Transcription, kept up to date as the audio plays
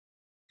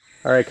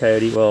Alright,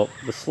 Coyote, well,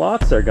 the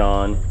sloths are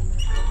gone,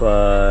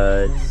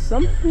 but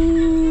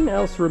something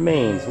else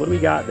remains. What do we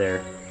got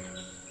there?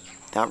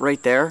 That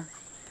right there,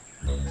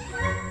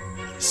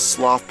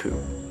 sloth poop.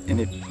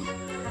 And I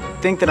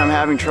think that I'm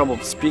having trouble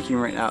speaking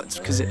right now. It's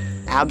because it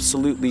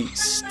absolutely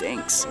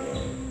stinks.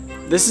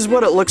 This is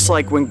what it looks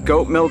like when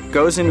goat milk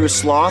goes into a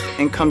sloth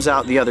and comes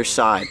out the other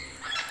side.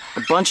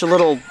 A bunch of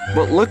little,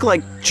 what look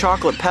like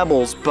chocolate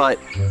pebbles, but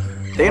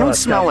they don't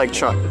smell like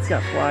chocolate. It's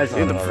got flies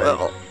on it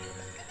already.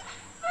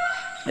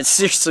 It's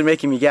seriously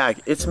making me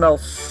gag. It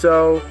smells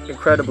so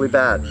incredibly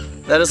bad.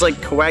 That is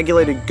like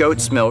coagulated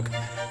goat's milk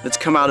that's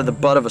come out of the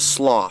butt of a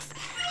sloth.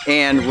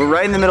 And we're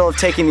right in the middle of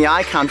taking the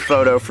icon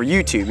photo for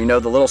YouTube. You know,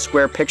 the little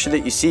square picture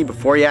that you see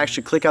before you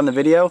actually click on the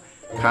video?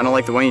 Kind of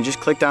like the one you just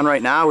clicked on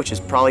right now, which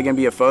is probably gonna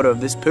be a photo of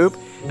this poop.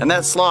 And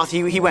that sloth,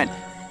 he went,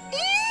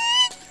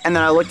 and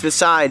then I looked to the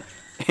side,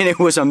 and it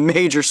was a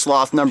major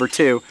sloth number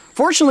 2.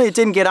 Fortunately, it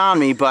didn't get on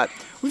me, but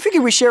we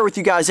figured we'd share it with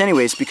you guys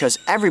anyways because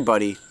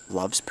everybody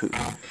loves poop.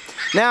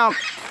 Now,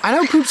 I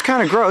know poop's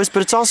kind of gross,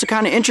 but it's also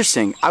kind of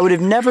interesting. I would have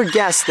never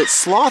guessed that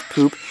sloth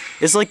poop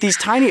is like these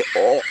tiny,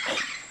 oh,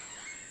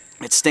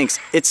 it stinks.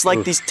 It's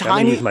like these tiny,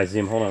 let me use my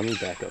zoom, hold on, let me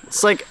back up.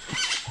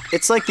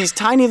 It's like these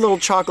tiny little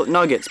chocolate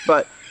nuggets,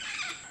 but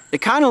it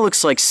kind of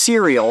looks like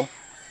cereal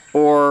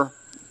or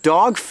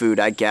dog food,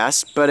 I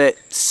guess, but it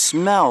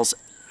smells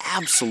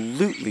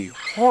absolutely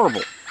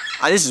horrible.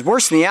 This is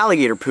worse than the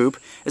alligator poop.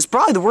 It's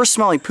probably the worst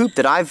smelling poop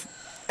that I've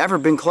ever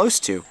been close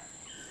to.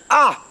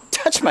 Ah,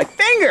 touch my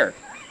finger!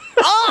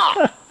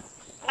 Ah!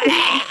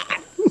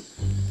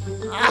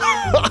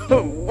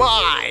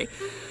 Why?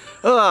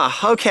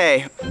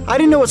 Okay, I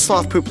didn't know what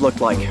sloth poop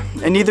looked like,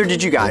 and neither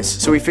did you guys,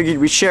 so we figured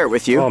we'd share it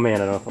with you. Oh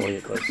man, I don't know if I want to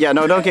get close. Yeah,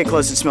 no, don't get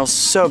close, it smells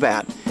so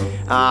bad.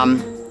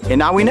 And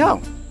now we know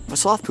what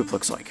sloth poop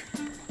looks like.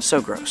 So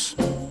gross.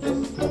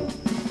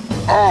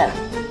 Ah,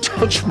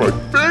 touch my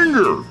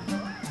finger!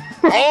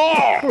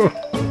 Ah!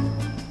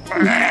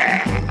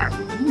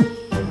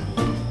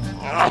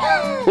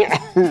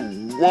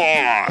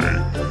 Why?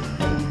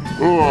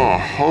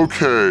 Oh,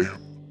 okay.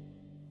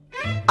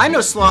 I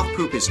know sloth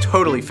poop is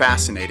totally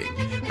fascinating,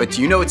 but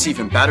do you know what's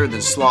even better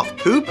than sloth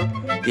poop?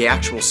 The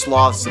actual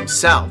sloths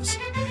themselves.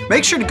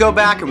 Make sure to go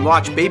back and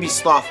watch Baby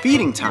Sloth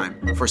Feeding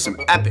Time for some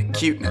epic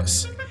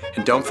cuteness.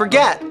 And don't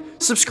forget,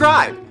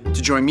 subscribe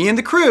to join me and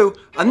the crew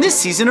on this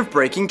season of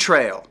Breaking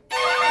Trail.